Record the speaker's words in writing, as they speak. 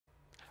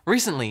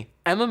Recently,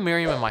 Emma,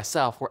 Miriam, and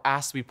myself were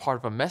asked to be part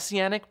of a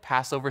Messianic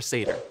Passover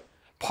Seder.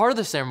 Part of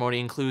the ceremony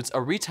includes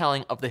a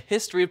retelling of the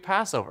history of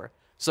Passover,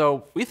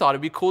 so we thought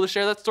it'd be cool to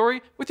share that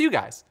story with you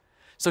guys.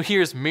 So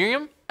here's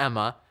Miriam,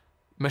 Emma,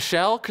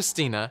 Michelle,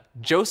 Christina,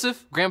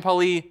 Joseph, Grandpa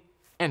Lee,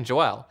 and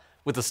Joel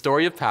with the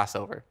story of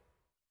Passover.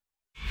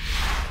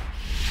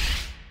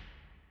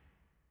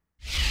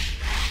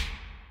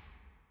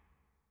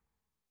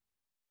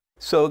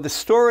 So the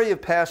story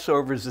of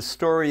Passover is a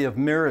story of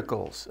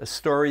miracles, a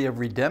story of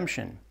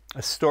redemption,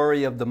 a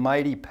story of the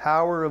mighty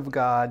power of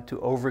God to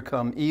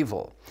overcome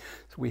evil.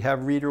 So we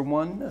have reader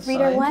 1 assigned.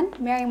 Reader 1,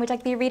 Miriam, would you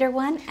like to be reader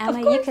 1?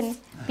 Emma, you can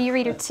be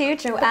reader 2.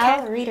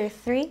 Joel, reader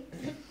 3.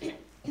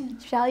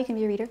 Michelle, you can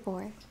be reader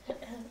 4.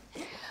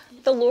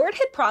 The Lord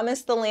had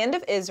promised the land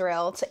of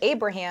Israel to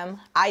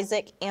Abraham,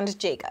 Isaac, and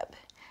Jacob.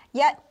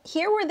 Yet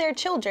here were their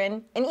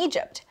children in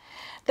Egypt.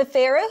 The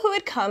Pharaoh who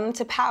had come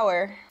to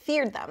power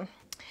feared them.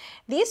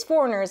 These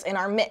foreigners in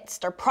our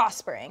midst are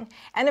prospering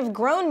and have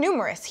grown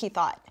numerous, he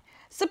thought.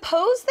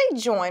 Suppose they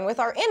join with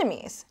our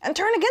enemies and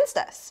turn against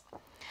us.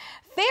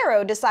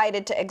 Pharaoh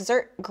decided to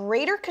exert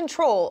greater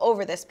control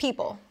over this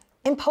people,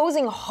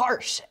 imposing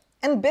harsh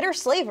and bitter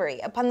slavery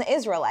upon the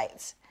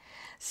Israelites.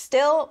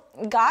 Still,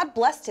 God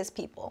blessed his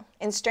people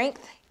in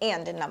strength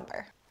and in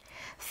number.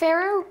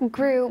 Pharaoh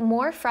grew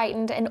more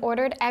frightened and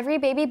ordered every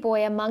baby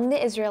boy among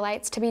the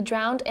Israelites to be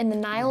drowned in the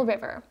Nile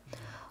River.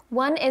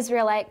 One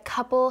Israelite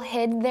couple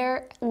hid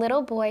their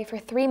little boy for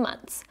 3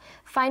 months.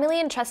 Finally,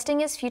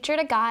 entrusting his future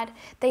to God,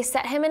 they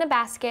set him in a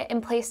basket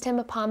and placed him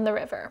upon the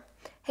river.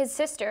 His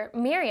sister,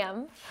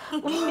 Miriam...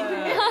 I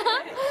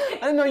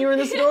didn't know you were in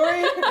the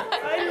story.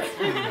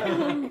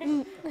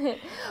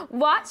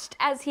 watched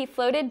as he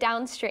floated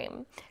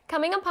downstream.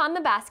 Coming upon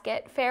the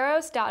basket,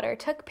 Pharaoh's daughter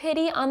took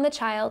pity on the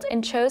child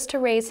and chose to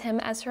raise him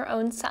as her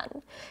own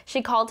son.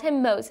 She called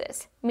him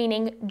Moses,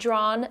 meaning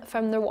drawn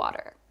from the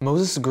water.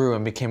 Moses grew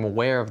and became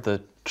aware of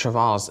the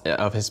travails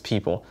of his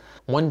people.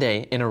 One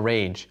day, in a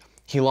rage,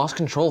 he lost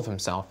control of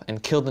himself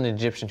and killed an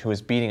Egyptian who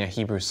was beating a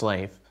Hebrew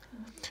slave.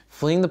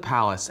 Fleeing the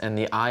palace and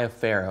the eye of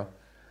Pharaoh,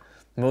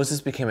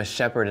 Moses became a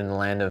shepherd in the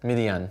land of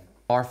Midian,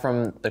 far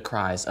from the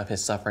cries of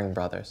his suffering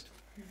brothers.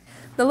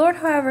 The Lord,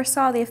 however,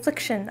 saw the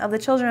affliction of the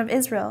children of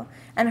Israel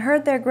and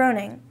heard their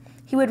groaning.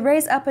 He would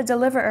raise up a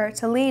deliverer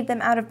to lead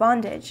them out of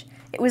bondage.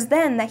 It was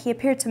then that he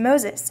appeared to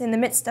Moses in the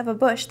midst of a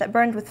bush that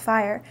burned with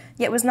fire,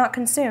 yet was not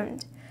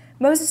consumed.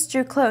 Moses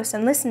drew close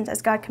and listened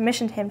as God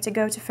commissioned him to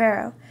go to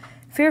Pharaoh.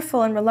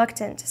 Fearful and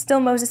reluctant, still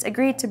Moses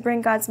agreed to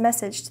bring God's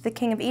message to the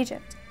king of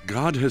Egypt.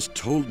 God has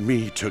told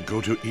me to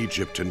go to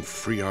Egypt and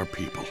free our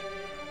people.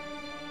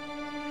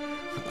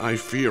 I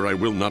fear I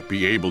will not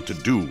be able to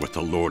do what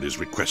the Lord is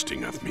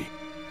requesting of me.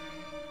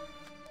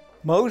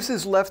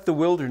 Moses left the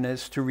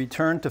wilderness to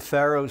return to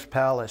Pharaoh's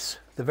palace,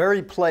 the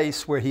very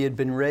place where he had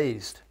been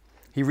raised.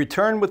 He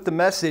returned with the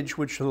message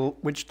which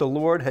the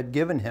Lord had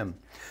given him.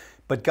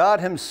 But God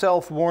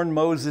himself warned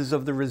Moses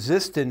of the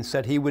resistance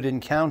that he would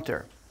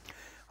encounter.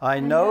 I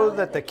know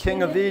that the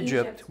king of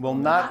Egypt will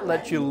not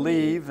let you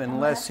leave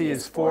unless he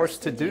is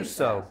forced to do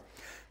so.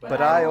 But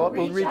I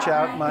will reach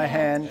out my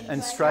hand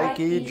and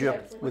strike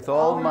Egypt with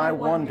all my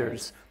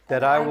wonders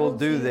that I will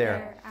do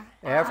there.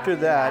 After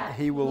that,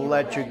 he will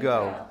let you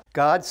go.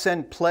 God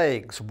sent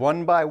plagues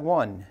one by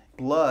one: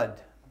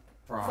 blood,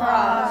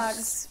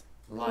 Frogs,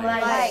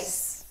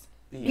 lice,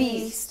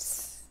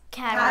 beasts,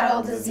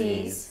 cattle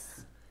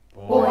disease,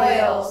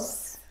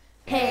 boils,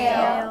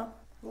 hail,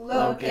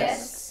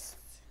 locusts,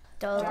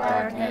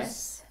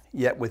 darkness.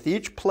 Yet with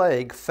each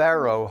plague,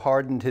 Pharaoh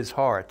hardened his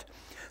heart.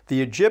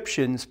 The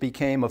Egyptians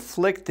became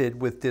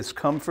afflicted with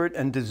discomfort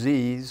and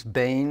disease,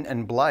 bane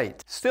and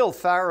blight. Still,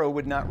 Pharaoh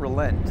would not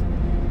relent.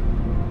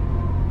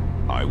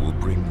 I will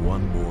bring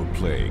one more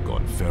plague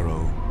on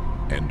Pharaoh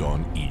and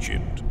on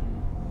Egypt.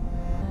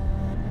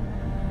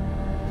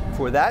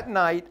 For that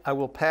night I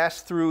will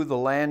pass through the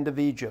land of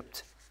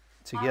Egypt.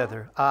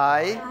 Together,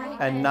 I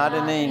and not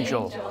an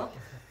angel.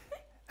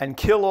 And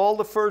kill all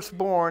the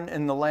firstborn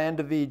in the land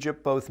of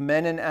Egypt, both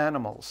men and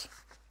animals.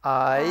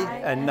 I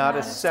and not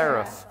a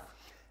seraph.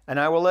 And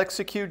I will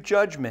execute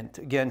judgment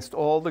against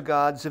all the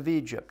gods of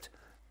Egypt.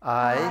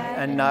 I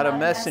and not a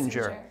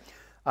messenger.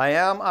 I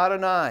am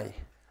Adonai.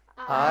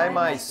 I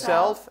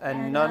myself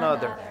and none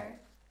other.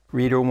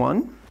 Reader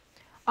 1.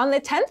 On the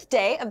 10th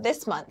day of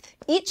this month,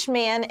 each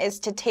man is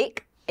to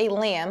take a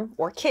lamb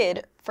or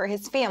kid for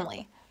his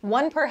family,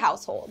 one per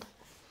household.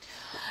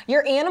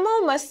 Your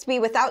animal must be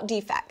without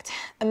defect,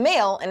 a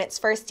male in its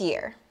first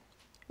year.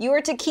 You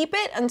are to keep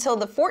it until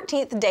the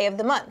 14th day of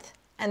the month,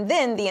 and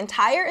then the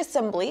entire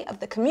assembly of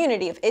the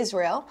community of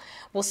Israel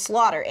will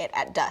slaughter it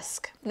at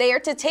dusk. They are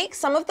to take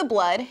some of the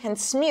blood and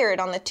smear it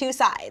on the 2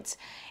 sides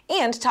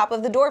and top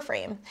of the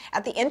doorframe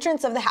at the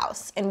entrance of the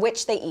house in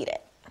which they eat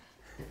it.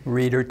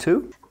 Reader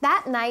 2.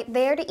 That night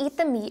they are to eat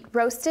the meat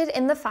roasted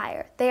in the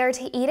fire. They are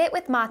to eat it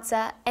with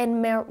matzah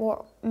and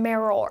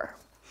maror.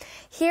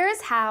 Here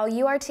is how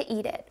you are to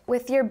eat it: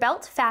 with your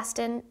belt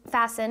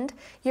fastened,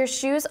 your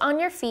shoes on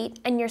your feet,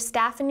 and your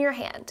staff in your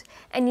hand,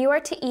 and you are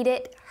to eat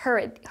it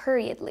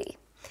hurriedly.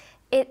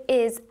 It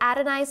is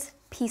Adonai's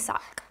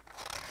Pesach.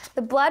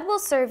 The blood will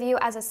serve you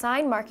as a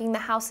sign marking the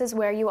houses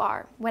where you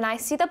are. When I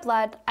see the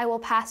blood, I will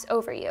pass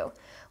over you.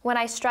 When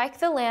I strike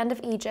the land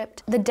of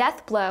Egypt, the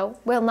death blow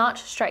will not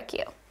strike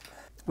you.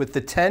 With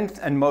the 10th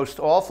and most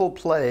awful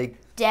plague,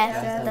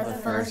 Death of the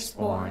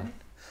firstborn.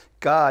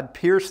 God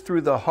pierced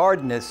through the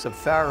hardness of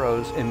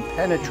Pharaoh's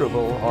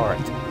impenetrable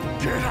heart.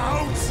 Get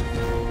out!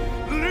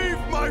 Leave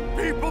my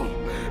people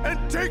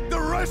and take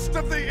the rest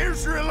of the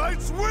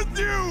Israelites with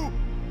you!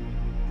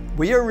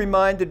 We are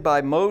reminded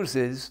by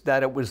Moses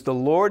that it was the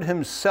Lord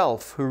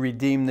himself who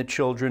redeemed the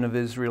children of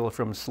Israel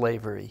from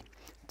slavery.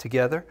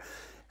 Together,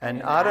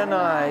 and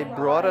Adonai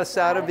brought us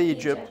out of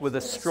Egypt with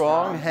a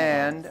strong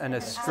hand and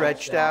a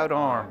stretched out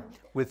arm,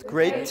 with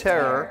great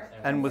terror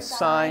and with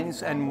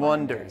signs and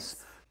wonders.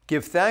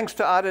 Give thanks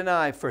to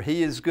Adonai, for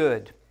he is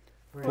good,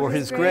 for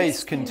his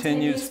grace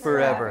continues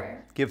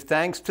forever. Give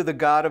thanks to the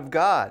God of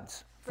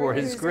gods, for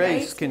his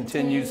grace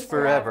continues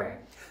forever.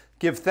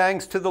 Give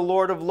thanks to the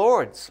Lord of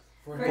lords,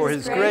 for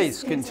his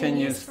grace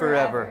continues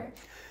forever.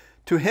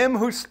 To him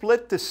who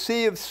split the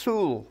sea of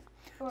Suf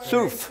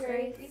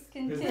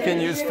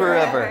continues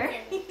forever,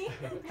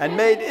 and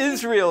made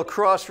Israel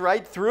cross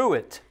right through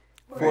it,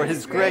 for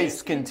his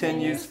grace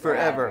continues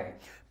forever.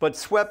 But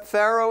swept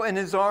Pharaoh and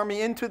his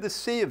army into the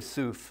sea of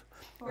Suf,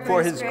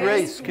 for his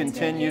grace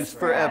continues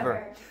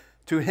forever.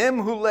 To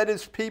him who led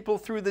his people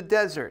through the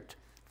desert,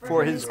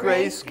 for his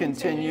grace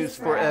continues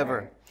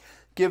forever.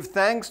 Give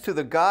thanks to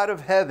the God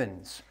of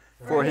heavens,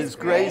 for his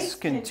grace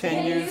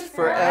continues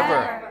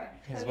forever.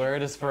 His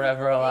word is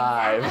forever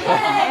alive.